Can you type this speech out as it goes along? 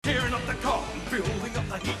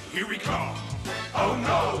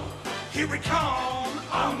Here we come,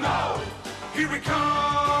 oh no, here we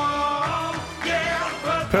come, yeah.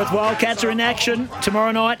 Perth Wildcats are in action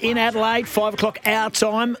tomorrow night in Adelaide, 5 o'clock our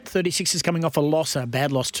time. 36 is coming off a loss, a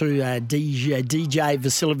bad loss to DJ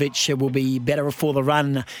Vasiljevic will be better for the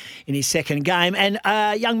run in his second game. And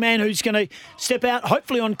a young man who's going to step out,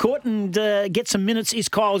 hopefully on court and get some minutes is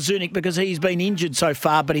Kyle Zunic, because he's been injured so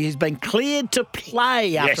far, but he's been cleared to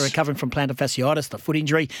play after recovering from plantar fasciitis, the foot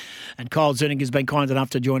injury. And Kyle Zunic has been kind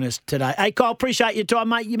enough to join us today. Hey, Kyle, appreciate your time,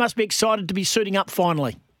 mate. You must be excited to be suiting up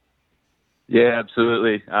finally. Yeah,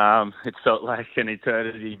 absolutely. It felt like an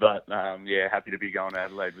eternity, but happy to be going to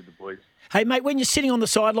Adelaide with the boys. Hey, mate, when you're sitting on the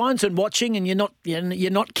sidelines and watching, and you're not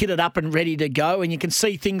kitted up and ready to go, and you can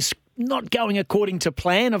see things not going according to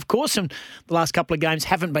plan, of course, and the last couple of games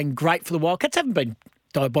haven't been great for the Wildcats, haven't been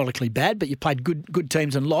diabolically bad, but you played good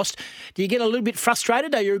teams and lost. Do you get a little bit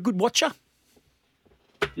frustrated? Are you a good watcher?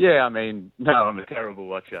 Yeah, I mean, no, I'm a terrible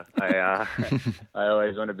watcher. I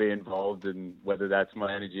always want to be involved, and whether that's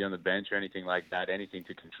my energy on the bench or anything like that, anything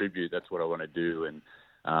to contribute, that's what I want to do. And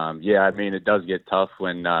I mean, it does get tough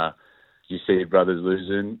when you see your brothers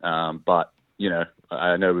losing, but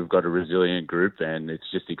I know we've got a resilient group, and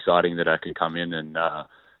it's just exciting that I can come in and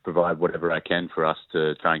provide whatever I can for us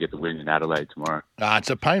to try and get the win in Adelaide tomorrow. It's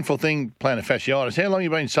a painful thing, plantar fasciitis. How long have you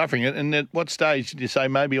been suffering it? And at what stage did you say,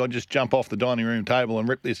 maybe I'll just jump off the dining room table and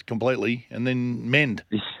rip this completely and then mend?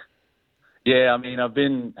 Yeah, I mean, I've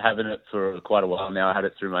been having it for quite a while now. I had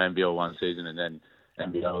it through my NBL 1 season and then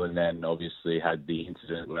NBL, and then obviously had the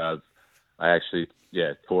incident where I actually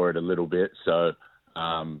tore it a little bit. So,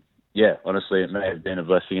 honestly, it may have been a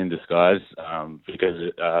blessing in disguise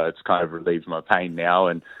because it's kind of relieved my pain now,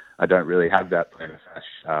 and I don't really have that plantar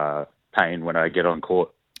fasciitis pain when I get on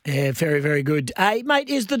court. Yeah, very, very good. Hey, mate,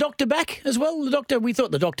 is the doctor back as well? We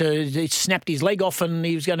thought the doctor he snapped his leg off and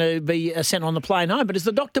he was going to be sent on the plane home, but is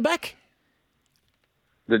the doctor back?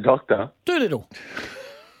 The doctor? Doolittle.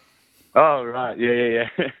 Oh, right. Yeah.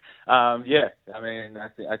 I mean,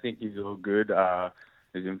 I think he's all good.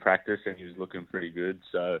 He's in practice and he's looking pretty good,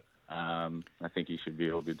 so I think he should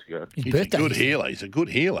be all good to go. He's a good healer. He's a good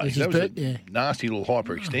healer. That was a nasty little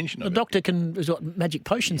hyperextension. The doctor has got magic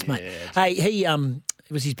potions, mate. Hey,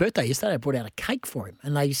 it was his birthday yesterday. I brought out a cake for him,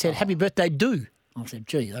 and they said, "Happy birthday, do." I said,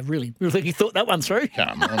 "Gee, they really thought that one through."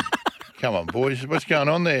 Come on, boys. What's going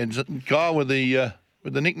on there? Guy with the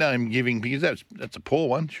nickname giving, because that's a poor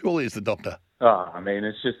one. Surely it's the doctor. Oh, I mean,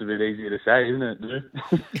 it's just a bit easier to say, isn't it, dude?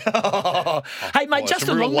 Hey, mate, Justin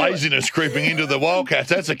some real Longmuir. laziness creeping into the Wildcats.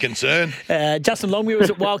 That's a concern. Justin Longmuir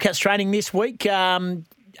was at Wildcats training this week. Do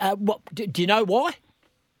you know why?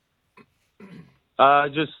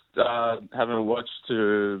 Just having a watch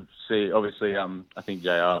to see. Obviously, I think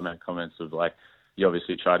JR made comments of you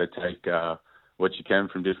obviously try to take what you can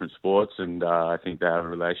from different sports, and I think they have a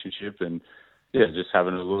relationship, and just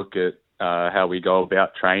having a look at how we go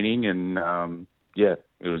about training, and it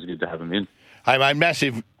was good to have him in. Hey, mate,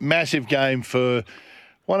 massive game for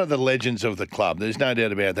one of the legends of the club. There's no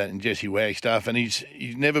doubt about that, in Jesse Wagstaff, and he's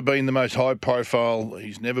never been the most high profile.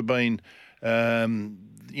 He's never been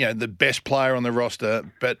the best player on the roster,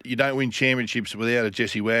 but you don't win championships without a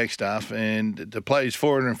Jesse Wagstaff, and to play his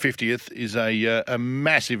 450th is a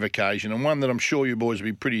massive occasion, and one that I'm sure you boys will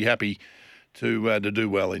be pretty happy to do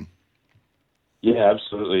well in. Yeah,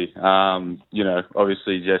 absolutely.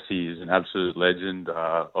 Obviously Jesse is an absolute legend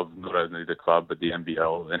of not only the club but the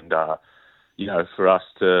NBL, and for us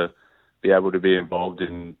to be able to be involved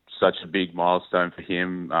in such a big milestone for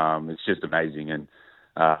him, it's just amazing. And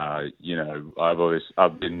I've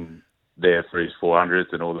been there for his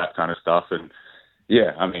 400th and all that kind of stuff, and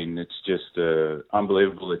I mean, it's just an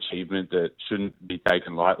unbelievable achievement that shouldn't be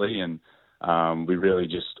taken lightly, and we really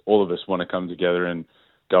just all of us want to come together and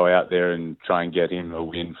go out there and try and get him a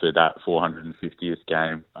win for that 450th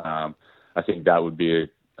game. I think that would be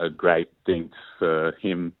a great thing for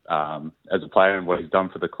him as a player and what he's done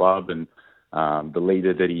for the club, and the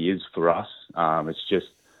leader that he is for us. It's just,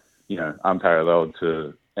 unparalleled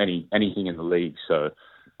to anything in the league. So,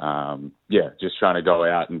 just trying to go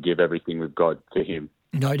out and give everything we've got to him.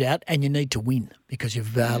 No doubt, and you need to win because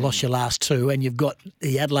you've lost your last two, and you've got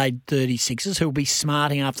the Adelaide 36ers who will be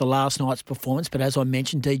smarting after last night's performance. But as I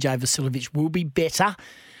mentioned, DJ Vasiljevic will be better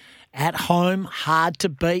at home, hard to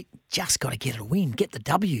beat. Just got to get a win, get the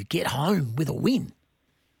W, get home with a win.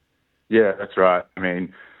 Yeah, that's right. I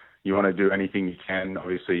mean, you want to do anything you can.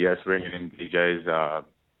 Obviously, yes, bringing in DJ's,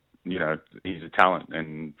 he's a talent,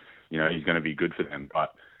 and he's going to be good for them,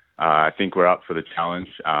 but. I think we're up for the challenge.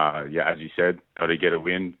 As you said, got to get a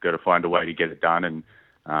win, got to find a way to get it done. And,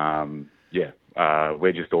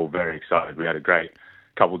 we're just all very excited. We had a great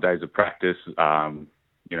couple of days of practice.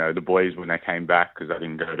 the boys, when they came back, because I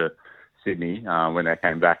didn't go to Sydney, when they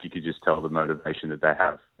came back, you could just tell the motivation that they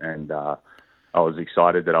have. And I was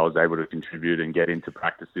excited that I was able to contribute and get into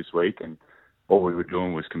practice this week. And all we were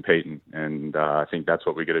doing was competing. And I think that's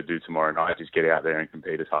what we're going to do tomorrow night, just get out there and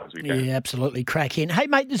compete as hard as we can. Yeah, absolutely. Crack in. Hey,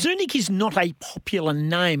 mate, Zunic is not a popular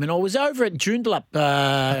name. And I was over at Joondalup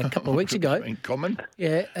a couple of weeks ago. Do you mean common?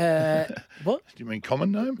 Yeah. What? Do you mean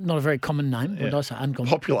common name? Not a very common name. What did I say? Uncommon.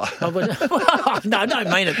 Popular. No, I don't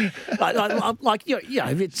mean it.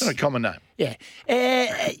 It's Not a common name. Yeah.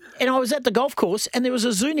 And I was at the golf course and there was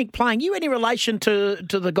a Zunic playing. You any relation to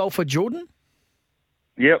the golfer Jordan?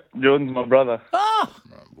 Yep, Jordan's my brother. Oh,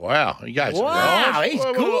 Wow. He goes, Wow, he's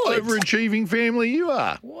what good. an overachieving family you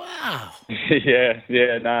are. wow.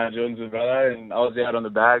 Jordan's my brother, and I was out on the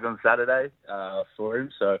bag on Saturday for him,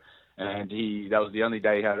 and that was the only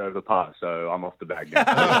day he had over par, so I'm off the bag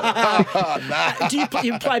now. Do you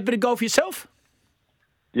play a bit of golf yourself?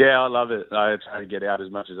 Yeah, I love it. I try to get out as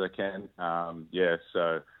much as I can.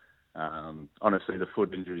 Honestly, the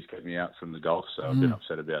foot injuries kept me out from the golf, so I've been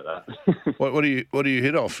upset about that. What do you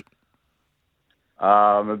hit off?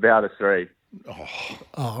 About a 3. Oh,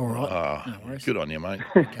 all right. No worries. Good on you, mate.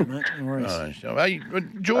 Okay, mate. No worries. Hey, I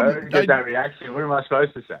Jordan. didn't get that reaction. What am I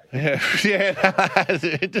supposed to say?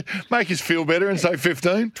 Yeah. Make us feel better and say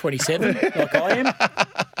 15. 27, like I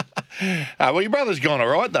am. Well, your brother's gone all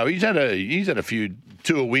right though. He's had a few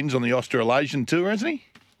tour wins on the Australasian tour, hasn't he?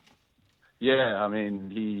 Yeah, I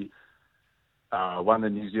mean he won the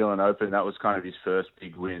New Zealand Open. That was kind of his first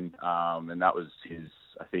big win, and that was his,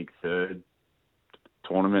 I think, third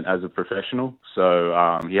tournament as a professional.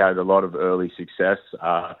 So he had a lot of early success.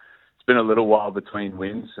 It's been a little while between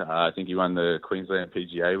wins. I think he won the Queensland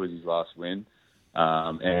PGA was his last win.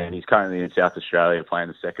 And he's currently in South Australia playing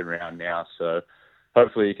the second round now. So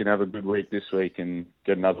hopefully he can have a good week this week and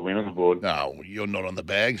get another win on the board. No, you're not on the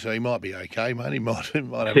bag, so he might be okay, mate. He might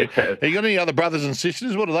have it. Have you got any other brothers and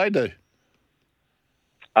sisters? What do they do?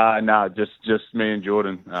 No, just me and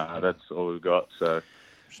Jordan. That's all we've got. So,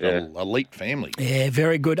 yeah. Elite family. Yeah,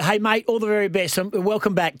 very good. Hey, mate, all the very best.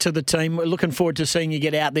 Welcome back to the team. We're looking forward to seeing you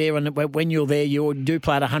get out there. And when you're there, you do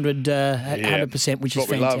play at 100%, which is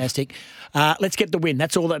fantastic. Let's get the win.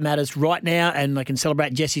 That's all that matters right now. And I can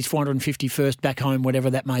celebrate Jesse's 451st back home, whatever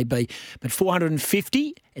that may be. But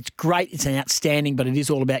 450, it's great. It's an outstanding, but it is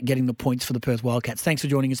all about getting the points for the Perth Wildcats. Thanks for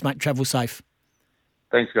joining us, mate. Travel safe.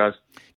 Thanks, guys.